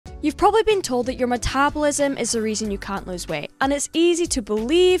You've probably been told that your metabolism is the reason you can't lose weight, and it's easy to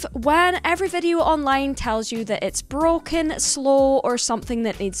believe when every video online tells you that it's broken, slow, or something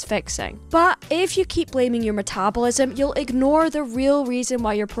that needs fixing. But if you keep blaming your metabolism, you'll ignore the real reason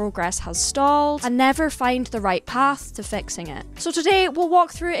why your progress has stalled and never find the right path to fixing it. So today we'll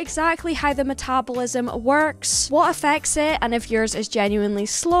walk through exactly how the metabolism works, what affects it, and if yours is genuinely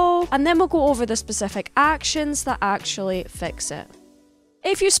slow, and then we'll go over the specific actions that actually fix it.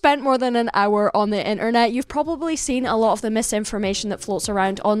 If you spent more than an hour on the internet, you've probably seen a lot of the misinformation that floats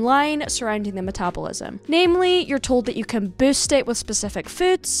around online surrounding the metabolism. Namely, you're told that you can boost it with specific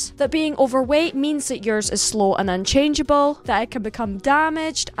foods, that being overweight means that yours is slow and unchangeable, that it can become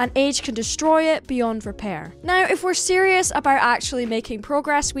damaged, and age can destroy it beyond repair. Now, if we're serious about actually making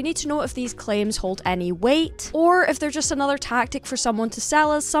progress, we need to know if these claims hold any weight, or if they're just another tactic for someone to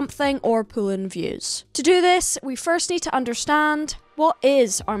sell us something or pull in views. To do this, we first need to understand what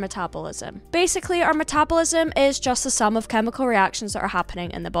is our metabolism? Basically, our metabolism is just the sum of chemical reactions that are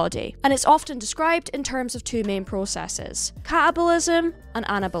happening in the body. And it's often described in terms of two main processes: catabolism and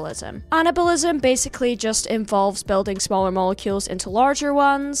anabolism. Anabolism basically just involves building smaller molecules into larger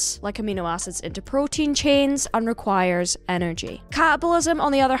ones, like amino acids into protein chains, and requires energy. Catabolism,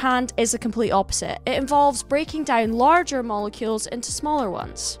 on the other hand, is the complete opposite. It involves breaking down larger molecules into smaller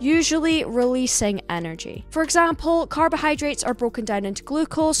ones, usually releasing energy. For example, carbohydrates are broken down into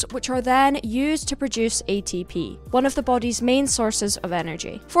glucose, which are then used to produce ATP, one of the body's main sources of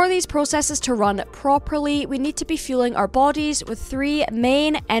energy. For these processes to run properly, we need to be fueling our bodies with three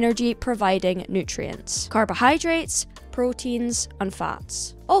main energy-providing nutrients: carbohydrates, proteins, and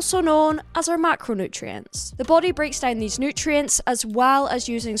fats, also known as our macronutrients. The body breaks down these nutrients as well as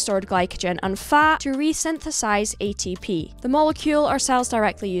using stored glycogen and fat to resynthesize ATP, the molecule our cells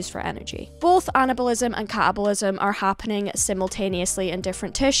directly use for energy. Both anabolism and catabolism are happening simultaneously in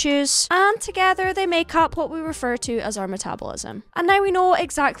different tissues, and together they make up what we refer to as our metabolism. And now we know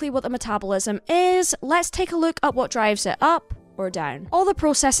exactly what the metabolism is, let's take a look at what drives it up or down. All the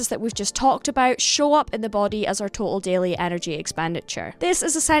processes that we've just talked about show up in the body as our total daily energy expenditure. This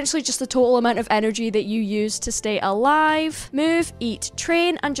is essentially just the total amount of energy that you use to stay alive, move, eat,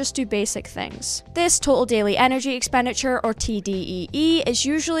 train, and just do basic things. This total daily energy expenditure, or TDEE, is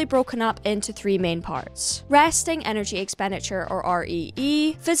usually broken up into three main parts: resting energy expenditure, or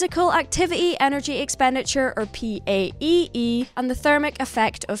REE, physical activity energy expenditure, or PAEE, and the thermic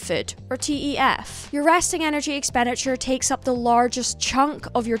effect of food, or TEF. Your resting energy expenditure takes up the largest chunk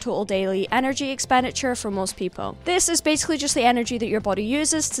of your total daily energy expenditure for most people. This is basically just the energy that your body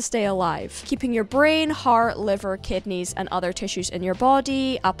uses to stay alive, keeping your brain, heart, liver, kidneys, and other tissues in your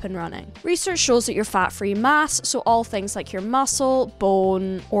body up and running. Research shows that your fat-free mass, so all things like your muscle,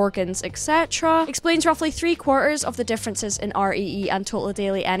 bone, organs, etc., explains roughly 3/4 of the differences in REE and total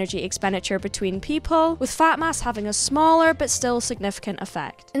daily energy expenditure between people, with fat mass having a smaller but still significant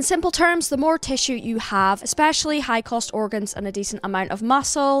effect. In simple terms, the more tissue you have, especially high-cost organs and a decent amount of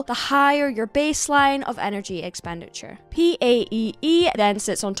muscle, the higher your baseline of energy expenditure. PAEE then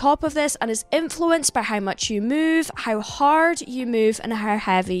sits on top of this and is influenced by how much you move, how hard you move, and how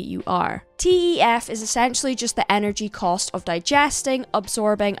heavy you are. TEF is essentially just the energy cost of digesting,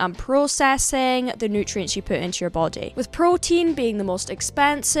 absorbing, and processing the nutrients you put into your body, with protein being the most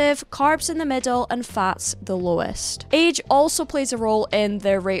expensive, carbs in the middle, and fats the lowest. Age also plays a role in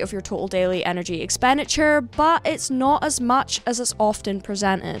the rate of your total daily energy expenditure, but it's not as much as it's often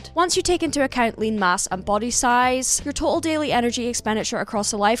presented. Once you take into account lean mass and body size, your total daily energy expenditure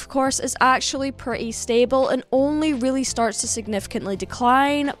across a life course is actually pretty stable and only really starts to significantly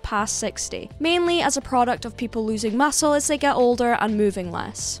decline past 60. Mainly as a product of people losing muscle as they get older and moving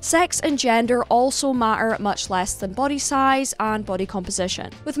less. Sex and gender also matter much less than body size and body composition,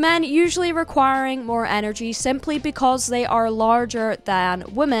 with men usually requiring more energy simply because they are larger than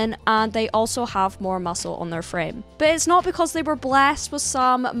women and they also have more muscle on their frame. But it's not because they were blessed with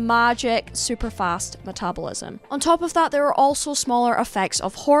some magic super fast metabolism. On top of that, there are also smaller effects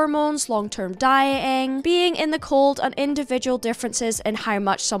of hormones, long-term dieting, being in the cold, and individual differences in how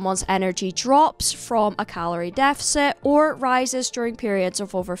much someone's energy drops from a calorie deficit or rises during periods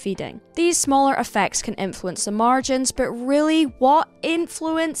of overfeeding. These smaller effects can influence the margins, but really what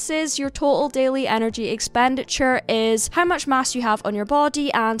influences your total daily energy expenditure is how much mass you have on your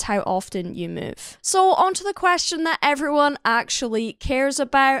body and how often you move. So on to the question that everyone actually cares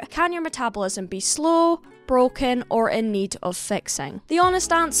about: can your metabolism be slow, broken or in need of fixing? The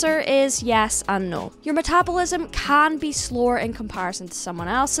honest answer is yes and no. Your metabolism can be slower in comparison to someone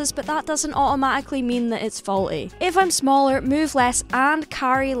else's, but that doesn't automatically mean that it's faulty. If I'm smaller, move less, and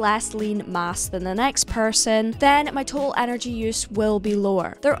carry less lean mass than the next person, then my total energy use will be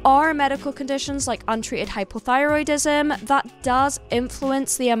lower. There are medical conditions like untreated hypothyroidism that does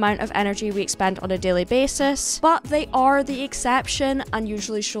influence the amount of energy we expend on a daily basis, but they are the exception and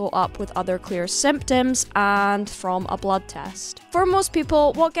usually show up with other clear symptoms and from a blood test. For most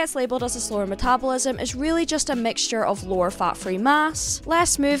people, what gets labelled as a slower metabolism is really just a mixture of lower fat-free mass,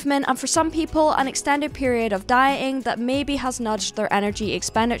 less movement, and for some people, an extended period of dieting that maybe has nudged their energy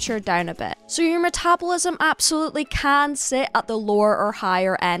expenditure down a bit. So your metabolism absolutely can sit at the lower or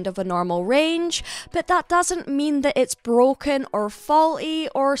higher end of a normal range, but that doesn't mean that it's broken or faulty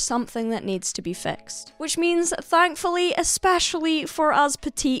or something that needs to be fixed. Which means, thankfully, especially for us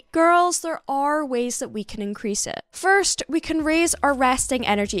petite girls, there are ways that we can increase it. First, we can raise our resting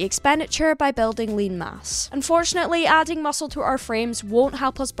energy expenditure by building lean mass. Unfortunately, adding muscle to our frames won't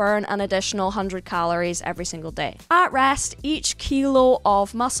help us burn an additional 100 calories every single day. At rest, each kilo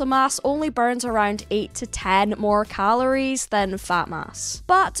of muscle mass only burns around 8 to 10 more calories than fat mass.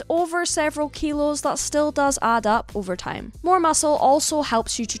 But over several kilos, that still does add up over time. More muscle also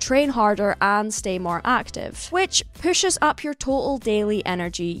helps you to train harder and stay more active, which pushes up your total daily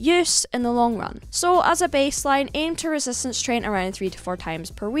energy use in the long run. So as a baseline, aim to resistance train around 3 to 4 times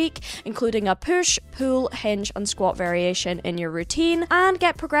per week, including a push, pull, hinge and squat variation in your routine, and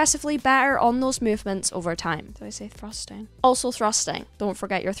get progressively better on those movements over time. Did I say thrusting? Also thrusting. Don't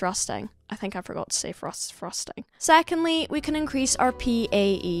forget your thrusting. I think I forgot to say thrusting. Secondly, we can increase our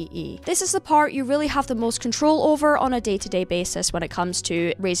PAEE. This is the part you really have the most control over on a day-to-day basis when it comes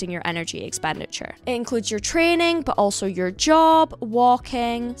to raising your energy expenditure. It includes your training, but also your job,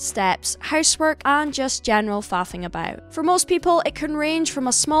 walking, steps, housework, and just general faffing about. For most people, it can range from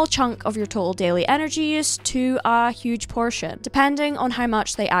a small chunk of your total daily energy use to a huge portion, depending on how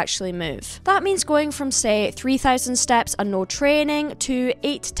much they actually move. That means going from, say, 3,000 steps and no training to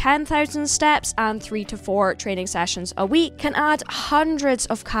 8 to 10,000 steps and 3 to 4 training sessions a week can add hundreds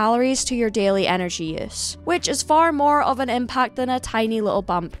of calories to your daily energy use, which is far more of an impact than a tiny little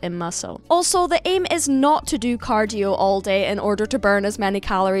bump in muscle. Also, the aim is not to do cardio all day in order to burn as many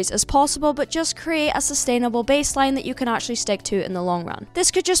calories as possible, but just create a sustainable baseline that you can actually stick to in the long run.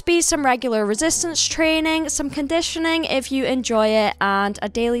 This could just be some regular resistance training, some conditioning if you enjoy it, and a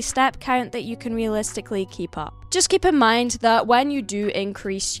daily step count that you can realistically keep up. Just keep in mind that when you do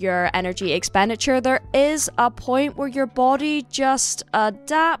increase your energy expenditure, there is a point where your body just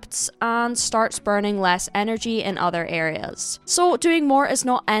adapts and starts burning less energy in other areas. So doing more is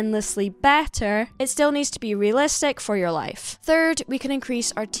not endlessly better, it still needs to be realistic for your life. Third, we can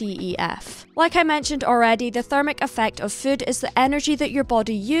increase our TEF. Like I mentioned already, the thermic effect of food is the energy that your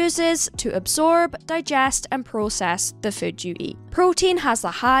body uses to absorb, digest, and process the food you eat. Protein has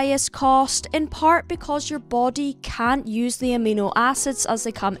the highest cost, in part because your body can't use the amino acids as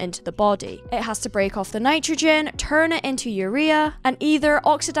they come into the body. It has to break off the nitrogen, turn it into urea, and either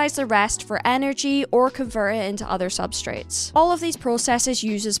oxidize the rest for energy or convert it into other substrates. All of these processes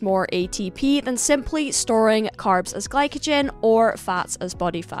uses more ATP than simply storing carbs as glycogen or fats as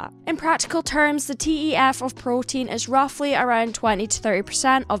body fat. In practical terms, the TEF of protein is roughly around 20 to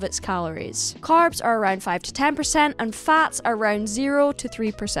 30% of its calories. Carbs are around 5 to 10% and fats are around 0 to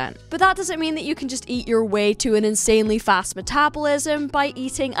 3%. But that doesn't mean that you can just eat your way to an insanely fast metabolism by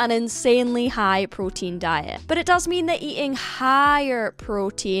eating an insanely high protein diet. But it does mean that eating higher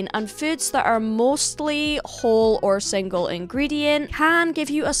protein and foods that are mostly whole or single ingredient can give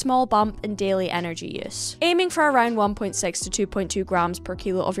you a small bump in daily energy use. Aiming for around 1.6 to 2.2 grams per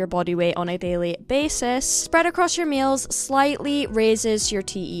kilo of your body weight on a daily basis, spread across your meals slightly raises your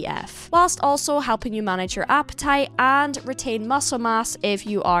TEF, whilst also helping you manage your appetite and retain muscle mass if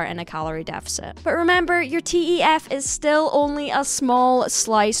you are in a calorie deficit. But remember, your TEF is still only a small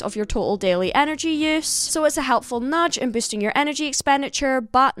slice of your total daily energy use, so it's a helpful nudge in boosting your energy expenditure,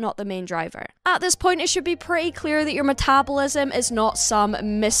 but not the main driver. At this point, it should be pretty clear that your metabolism is not some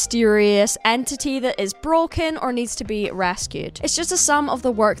mysterious entity that is broken or needs to be rescued. It's just a sum of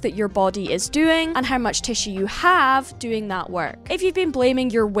the work that your body is doing and how much tissue you have doing that work. If you've been blaming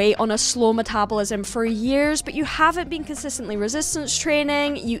your weight on a slow metabolism for years, but you haven't been consistently resistance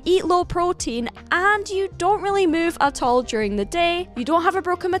training, you eat low protein, and you don't really move at all during the day, you don't have a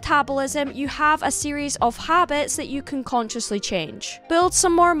broken metabolism, you have a series of habits that you can consciously change. Build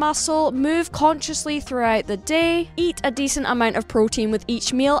some more muscle, move consciously throughout the day, eat a decent amount of protein with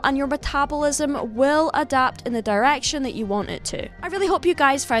each meal, and your metabolism will adapt in the direction that you want it to. I really hope you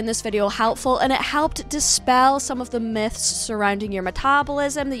guys found this video helpful and it helped dispel some of the myths surrounding your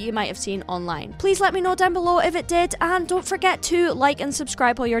metabolism that you might have seen online. Please let me know down below if it did, and don't forget to like and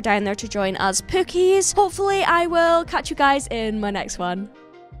subscribe while you're down there to join us Pookies. Hopefully I will catch you guys in my next one.